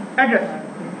 অ্যাড্রেস,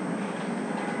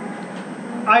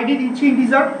 আইডি দিচ্ছি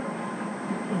integer,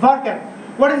 worker,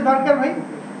 what is worker ভাই?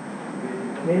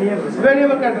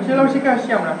 ভেরিয়েবল ক্যারেক্টার, সেগুলো শিখে আসছি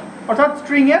আমরা, অর্থাৎ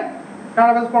স্ট্রিং এর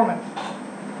ডাটাবেস ফরম্যাট।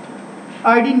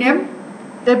 আইডি নেম,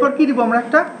 এরপর কি দিব আমরা,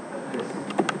 একটা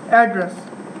অ্যাড্রেস,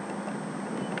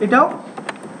 এটাও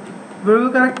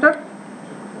ভেরিয়েবল ক্যারেক্টার,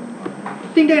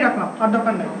 তিনটাই রাখলাম, আর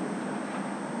দরকার নেই।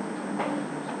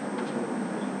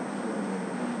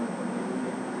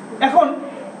 এখন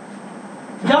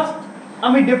জাস্ট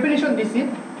আমি ডেফিনিশন দিছি,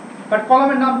 বাট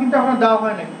কলামের নাম কিন্তু এখনো দেওয়া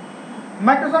হয় নাই।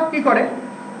 মাইক্রোসফট কি করে,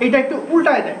 এটা একটু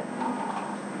উল্টায় দেয়,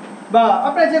 বা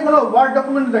আপনি যে কোনো ওয়ার্ড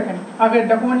ডকুমেন্ট দেখেন, আগে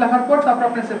ডকুমেন্ট লেখার পর তারপর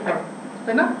আপনি সেভ করেন,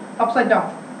 তাই না? Upside down.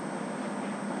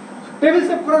 টেবিল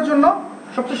সেভ করার জন্য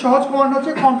সবচেয়ে সহজ কমান্ড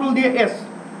হচ্ছে কন্ট্রোল দিয়ে এস।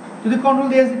 যদি কন্ট্রোল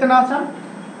দিয়ে এস দিতে না চান,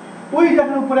 ওই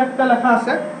দেখেন উপরে একটা লেখা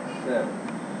আছে,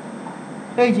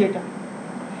 এই যে এটা।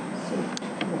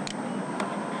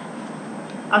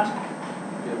 আচ্ছা,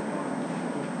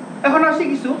 এখন আসি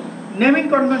কিছু নেমিং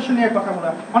কনভেনশন নিয়ে কথা বলা।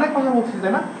 অনেক কথা বলছি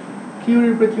তাই না,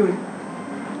 থিওরির উপরে থিওরি।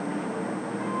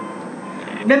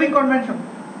 নেমিং কনভেনশন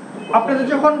আপনাদের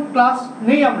যখন ক্লাস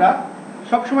নেই আমরা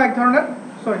সবসময় এক ধরনের,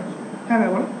 সরি হ্যাঁ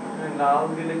হ্যাঁ বলো, নাম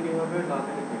দিলে কি হবে, না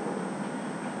দিলে কি হবে?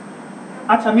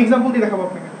 আচ্ছা, আমি এক্সাম্পল দিয়ে দেখাবো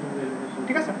আপনাকে,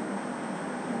 ঠিক আছে?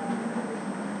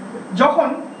 যখন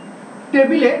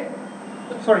টেবিলে,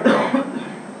 সরি,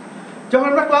 যখন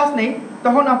আমরা ক্লাস নেই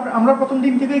তখন আমরা প্রথম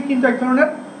দিন থেকেই কিন্তু এক ধরনের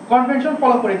কনভেনশন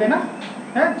ফলো করি, তাই না?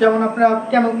 হ্যাঁ, যেমন আপনারা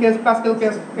Camel case, Pascal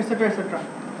case, etcetera etcetera.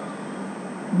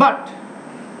 But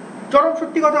চরম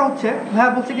সত্যি কথা হচ্ছে,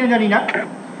 ভাইয়া বলছে কিনা জানি না,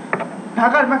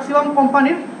 ঢাকার ম্যাক্সিমাম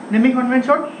কোম্পানির নেমিং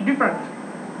কনভেনশন ডিফারেন্ট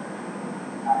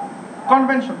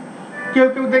কনভেনশন। কেউ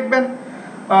কেউ দেখবেন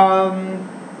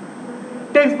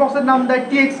টেক্সট বক্সের নাম দেয়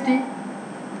TXT,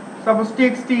 suppose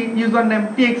TXT user name,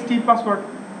 TXT password.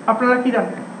 আপনারা কি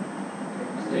জানেন?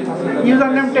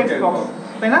 ইউজার নেম টেক্সট বক্স,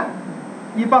 তাই না?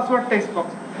 ই password text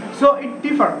box. So it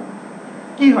differ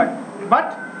কি হয়, বাট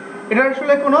এটা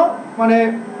আসলে কোনো মানে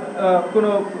কোনো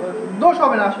দোষ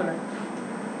হবে না। আসলে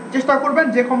চেষ্টা করবেন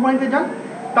যে কোম্পানিতে যান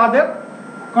তাদের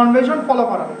কনভেনশন ফলো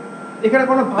করা, এখানে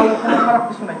কোনো ভালো কোনো খারাপ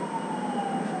কিছু নাই।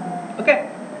 ওকে,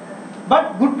 বাট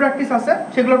গুড প্র্যাকটিস আছে,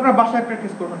 সেগুলো আপনারা বাসায়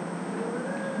প্র্যাকটিস করবেন।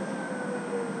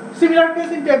 সিমিলার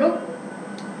কেস ইন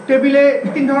টেবিলে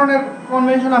 3 ধরনের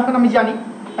কনভেনশন এখন আমি জানি।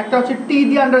 একটা হচ্ছে টি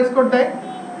দিয়ে আন্ডারস্কোর দেয়,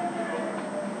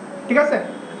 ঠিক আছে,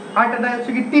 আরেকটা দেয়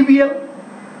হচ্ছে কি টিবিএল,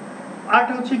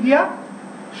 আরেকটা হচ্ছে গিয়া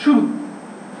শুরু।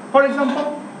 ফর এক্সাম্পল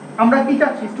আমরা কি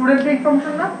চাচ্ছি, স্টুডেন্টের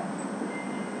ইনফরমেশন না,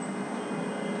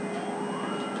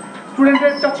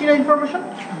 স্টুডেন্টের চাচ্ছি না ইনফরমেশন,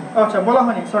 আচ্ছা বলা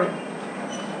হয়নি, সরি।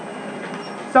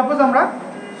 সাপোজ আমরা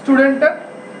স্টুডেন্টের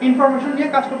ইনফরমেশন নিয়ে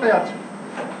কাজ করতে যাচ্ছি,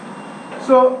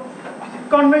 সো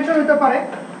কনভেনশন হতে পারে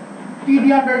td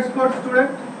আন্ডারস্কোর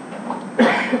স্টুডেন্ট,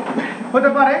 হতে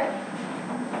পারে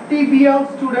tbl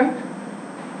স্টুডেন্ট,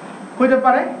 হতে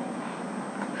পারে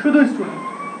শুধু স্টুডেন্ট।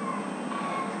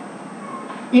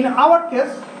 ইন আওয়ার কেস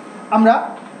আমরা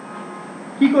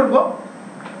কি করব,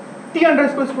 t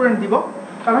আন্ডারস্কোর স্টুডেন্ট দিব,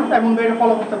 কারণ এমন এটা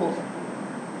ফলো করতে বলছে।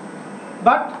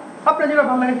 বাট আপনি যেটা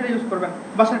ভালো লাগে সেটা ইউজ করবেন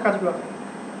বাসার কাজগুলোতে।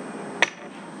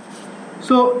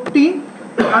 সো t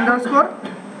আন্ডারস্কোর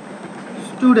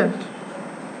স্টুডেন্ট,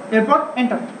 এরপর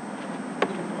এন্টার।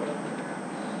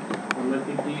 আমরা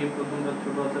কি প্রথমটা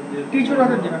ছোট হাতের দিয়ে টি ছোট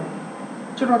হাতের দিবেন,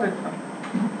 ছোট হাতের দিবেন।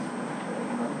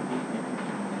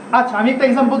 আচ্ছা আমি একটা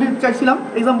এক্সাম্পল দিতে চাইছিলাম,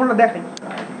 এক্সাম্পলটা দেখাই।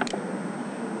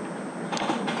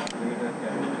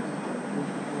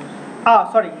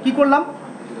 সরি, কি করলাম,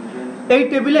 এই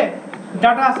টেবিলে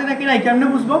ডাটা আছে নাকি নাই কেমনে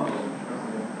বুঝবো?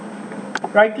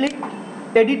 রাইট ক্লিক,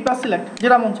 এডিট বা সিলেক্ট,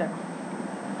 যেটা মন চায়।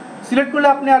 সিলেক্ট করলে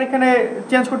আপনি আর এখানে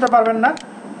চেঞ্জ করতে পারবেন না,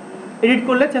 এডিট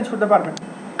করলে চেঞ্জ করতে পারবেন,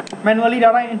 ম্যানুয়ালি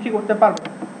ডাটা এন্ট্রি করতে পারবেন।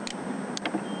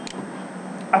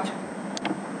 আচ্ছা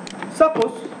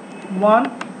সাপোজ 1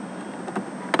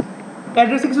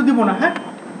 অ্যাড্রেসে কিছু দিব না, হ্যাঁ,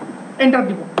 এন্টার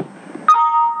দিব।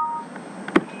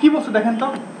 কি বলছো দেখেন তো,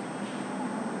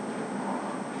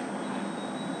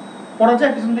 পড়া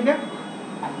যায় পিছন থেকে?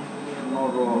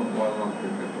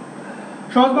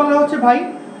 সহজ বাংলা হচ্ছে, ভাই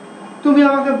তুমি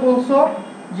আমাকে বলছো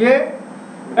যে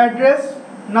অ্যাড্রেস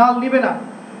নাল দিবে না,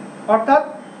 অর্থাৎ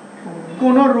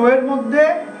কোন রো এর মধ্যে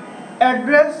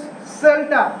অ্যাড্রেস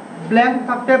সেলটা ব্ল্যাঙ্ক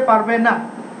থাকতে পারবে না,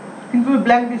 কিন্তু তুমি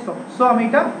ব্ল্যাঙ্ক দিছো, সো আমি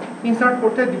এটা ইনসার্ট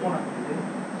করতে দিব না।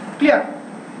 ক্লিয়ার?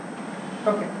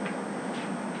 ওকে,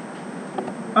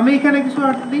 আমি এখানে কিছু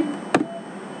অর্থ দিই,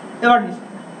 এবার দিছি,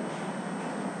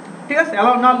 ঠিক আছে?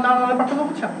 নাল নাল নাল পার্থক্য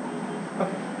বুঝছেন?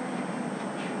 ওকে,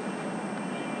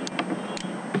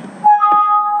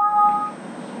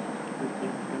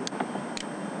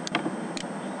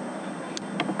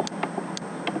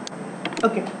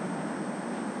 ওকে,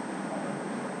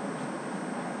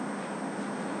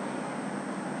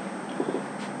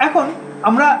 এখন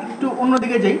আমরা একটু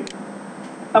অন্যদিকে যাই,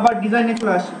 আবার ডিজাইনে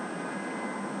চলে আসি।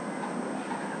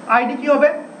 আইডি কি হবে?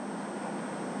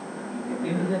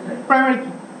 প্রাইমারি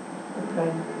কি?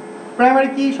 প্রাইমারি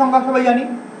কি সংজ্ঞা সবাই জানি,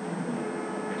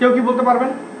 কেউ কি বলতে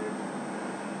পারবেন?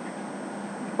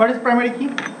 হোয়াট ইজ প্রাইমারি কি?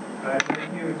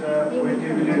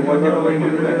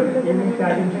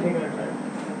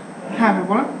 হ্যাঁ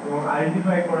বলেন।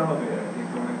 আইডেন্টিফাই করা হবে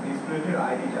স্টুডেন্টের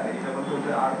আইডিটা কত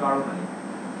হচ্ছে আর কারণ নাই।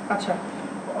 আচ্ছা,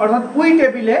 অর্থাৎ ওই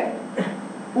টেবিলে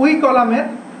ওই কলামের,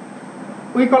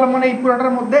 ওই কলাম মানে এই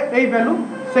পুরোটার মধ্যে এই ভ্যালু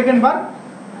সেকেন্ড বার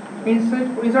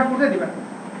ইনসার্ট করতে দিবেন,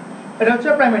 এটা হচ্ছে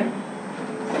প্রাইমারি।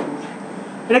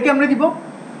 এটাকে আমরা দিব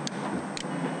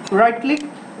রাইট ক্লিক,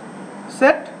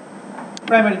 সেট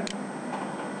প্রাইমারি।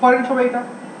 করেন সবাই এটা,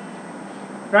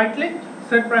 রাইট ক্লিক,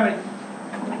 সেট প্রাইমারি।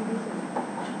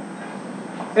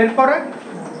 এরপরে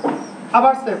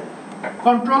আবার সেভ,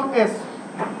 কন্ট্রোল এস,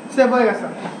 সেভ হয়ে গেছে।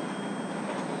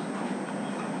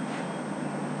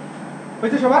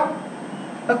 হয়েছে সবার?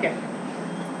 ওকে,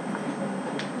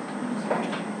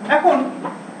 এখন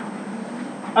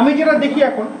আমি যেটা দেখি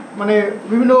এখন, মানে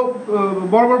বিভিন্ন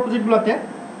বড় বড় প্রজেক্টগুলোতে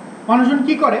মানুষজন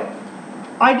কি করে,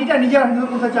 আইডিটা নিজের হ্যান্ডেল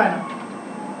করতে চায় না।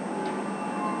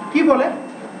 কি বলে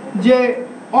যে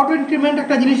অটো ইনক্রিমেন্ট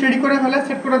একটা জিনিস রেডি করে ফেলে,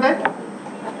 সেট করে দেয়,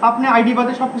 আপনি আইডি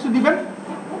বাদে সব কিছু দিবেন,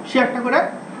 সে একটা করে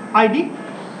আইডি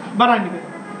বানায় নেবে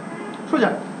সোজা।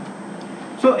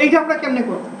 সো এইটা আমরা কেমনে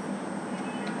করব?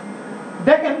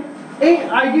 দেখেন এই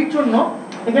আইডির জন্য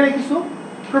এখানে কিছু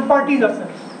প্রপার্টিজ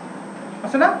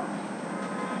আছে না?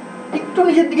 একটু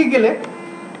নিচের দিকে গেলে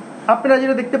আপনারা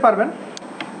যেটা দেখতে পারবেন,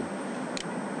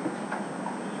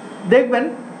 দেখবেন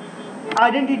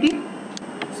আইডেন্টিটি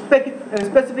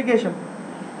স্পেসিফিকেশন।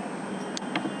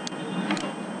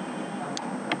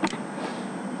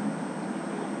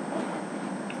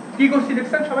 কি করছি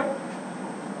দেখছেন সবাই?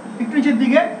 একটু নিচের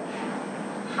দিকে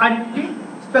আইডেন্টিটি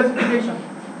স্পেসিফিকেশন,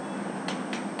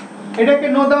 এটাকে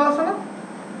নো দেওয়া আছে না?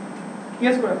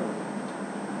 ইয়েস করে দেন।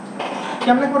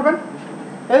 কেমনে করবেন?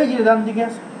 এই যে ডান দিকে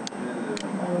আছে,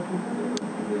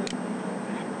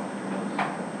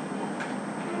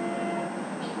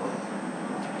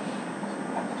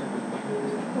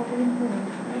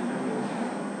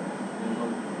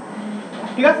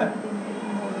 ঠিক আছে,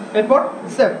 এরপর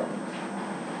সেভ।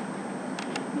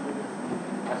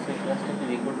 আজকে ক্লাসটা কি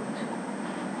রেকর্ড হচ্ছে?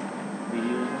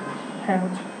 ভিডিও হ্যাঁ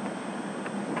হচ্ছে।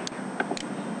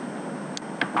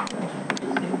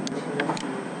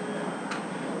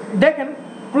 দেখেন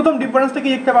প্রথম ডিফারেন্সটা কি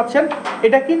দেখতে পাচ্ছেন,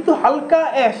 এটা কিন্তু হালকা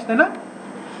অ্যাশ, তাই না?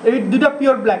 এই দুটো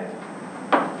পিওর ব্ল্যাক,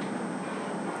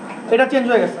 এটা চেঞ্জ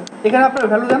হয়ে গেছে। এখানে আপনার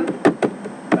ভ্যালু দেন,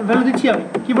 ভ্যালু দিচ্ছি আমি,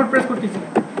 কিবোর্ড প্রেস করতেছি,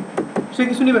 সে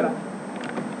কিছু নিবে না।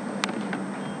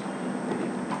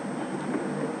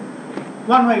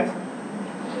 1 হয়ে গেছে,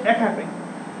 এক হ্যাপে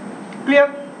ক্লিয়ার।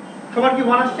 সবার কি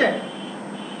 1 আসছে?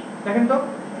 দেখেন তো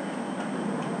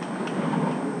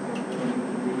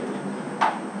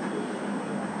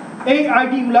এই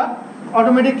আইডি গুলা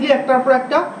অটোমেটিকলি একটার পর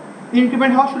একটা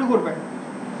ইনক্রিমেন্ট হওয়া শুরু করবে।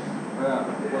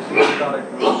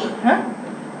 হ্যাঁ,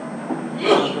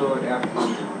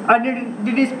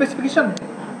 আইডেন্টিটি স্পেসিফিকেশন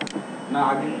না,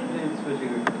 আগে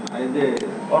স্পেসিফিকেশন এই যে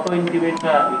অটো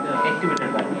ইনক্রিমেন্টটা অ্যাক্টিভেটেড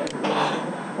বাকি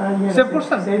সেভ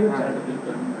করছেন,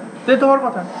 তাই তো হওয়ার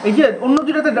কথা। এই যে অন্য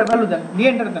দুটাতে ভ্যালু দেন, দিয়ে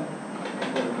এন্টার দেন,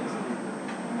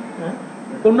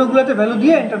 অন্যগুলোতে ভ্যালু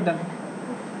দিয়ে এন্টার দেন।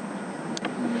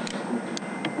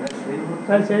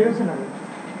 তাহলে সেই হচ্ছে না,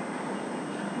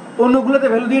 অন্যগুলোতে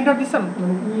ভ্যালু দিয়ে এন্টার দিচ্ছেন,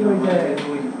 মানে কি ওই যে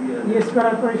ইএস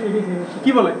করার পরে সেটাই সেভ হচ্ছে।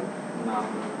 কি বলে? না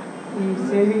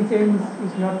saving change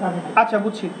is not permitted. আচ্ছা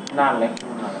বুঝছি, না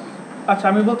লেখো না। আচ্ছা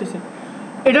আমি বলতেছি,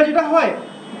 এটা যেটা হয়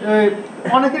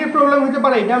অনেকেরই প্রবলেম হতে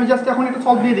পারে, এটা আমি জাস্ট এখন একটা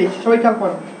সলভ দিয়ে দিই, সবাই খেয়াল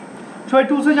করেন। সবাই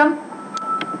টুলসে যান,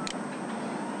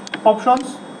 অপশনস,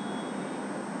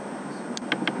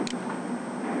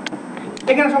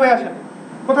 এখানে সবাই আসেন।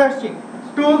 কোথায় আসছি?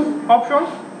 টুলস,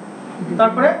 অপশনস,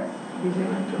 তারপরে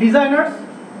designers,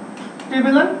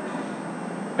 table and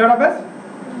database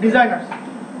designers.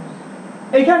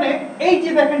 এইখানে এই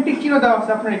যে দেখেন টিক চিহ্ন দেওয়া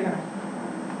আছে, আপনার এখানে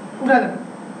উঠায় দেন,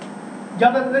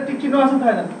 যাদের টিক চিহ্ন আছে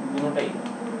উঠায় দেন। দুটোটাই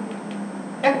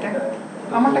একটা,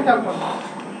 আমারটা খেয়াল করুন,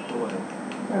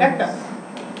 একটা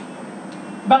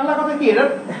বাংলা কথা কি এর,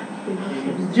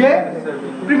 যে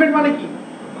প্রিভেন্ট মানে কি?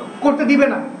 করতে দিবে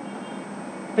না,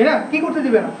 তাই না? কি করতে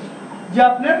দিবে না? যে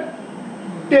আপনার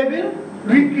টেবিল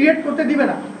রিক্রিয়েট করতে দিবে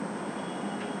না।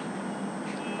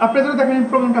 আপনাদের দেখেন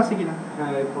প্রবলেমটা আছে কিনা,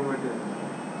 হ্যাঁ এই ফরম্যাটে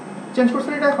চেঞ্জ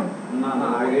করছেন এটা এখন? না না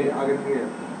আগে থেকে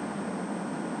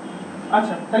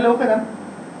আচ্ছা তাহলে ওকে দেন।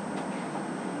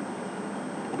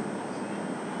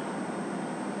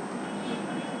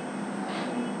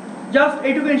 জাস্ট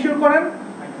এইটুকু এনশিওর করেন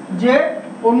যে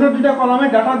অন্য দুটা কলামে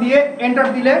ডাটা দিয়ে এন্টার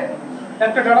দিলে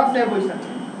একটা ডাটা সেভ হইছে।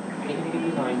 এখানে কি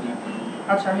কিছু হয়নি।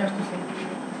 আচ্ছা আমি আসতেছি।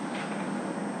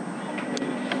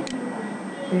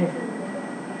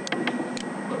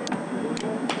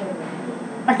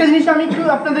 একটা জিনিস আমি একটু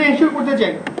আপনাদের এনশিওর করতে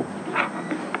চাই,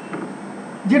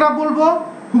 যেটা বলবো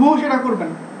হুবহু সেটা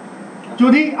করবেন।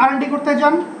 যদি আর&ডি করতে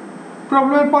যান,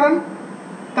 প্রবলেমে পড়েন,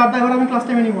 তার দায়ভার আমি ক্লাস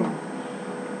টাইমে নিব না,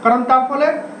 কারণ তার ফলে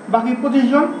বাকি 25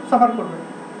 জন সাফার করবে।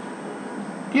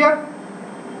 Clear?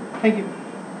 Thank you.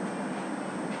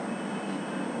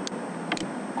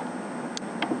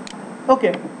 Okay,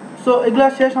 so এগুলা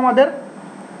শেষ আমাদের।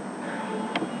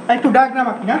 একটু ডায়াগ্রাম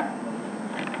আঁকি না।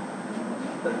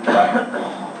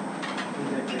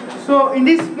 সো ইন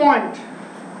দিস পয়েন্ট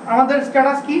আমাদের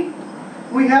স্ট্যাটাস কি?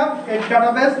 উই হ্যাভ এ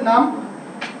ডাটাবেস,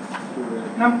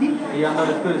 নাম কি? এই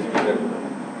আন্ডারস্কোর স্টুডেন্ট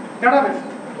ডাটাবেস।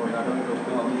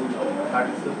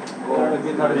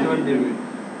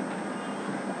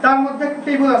 তার মধ্যে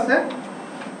টেবিল আছে,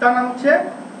 তার নাম হচ্ছে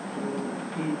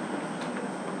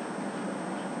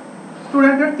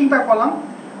স্টুডেন্টের 3টা কলাম,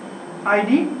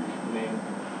 আইডি,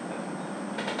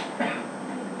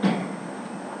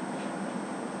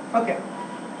 ওকে।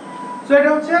 সো এটা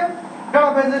হচ্ছে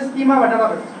ডাটাবেসের স্কিমা বা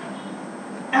ডাটাবেস।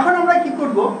 এখন আমরা কি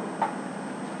করব?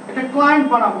 একটা ক্লায়েন্ট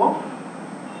বানাবো,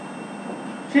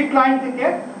 সেই ক্লায়েন্ট থেকে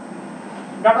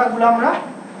ডাটাগুলো আমরা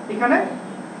এখানে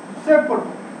সেভ করব।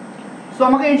 সো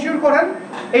আমাকে এনশিওর করেন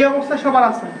এই অবস্থায় সবার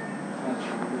আছে।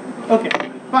 Okay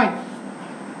fine.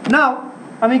 নাও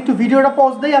আমি একটু ভিডিওটা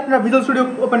পজ দেই, আপনারা ভিজুয়াল স্টুডিও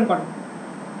ওপেন করেন।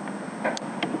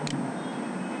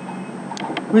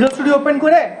 ভিজুয়াল স্টুডিও ওপেন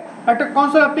করে একটা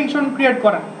কনসোল অ্যাপ্লিকেশন ক্রিয়েট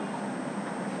করেন।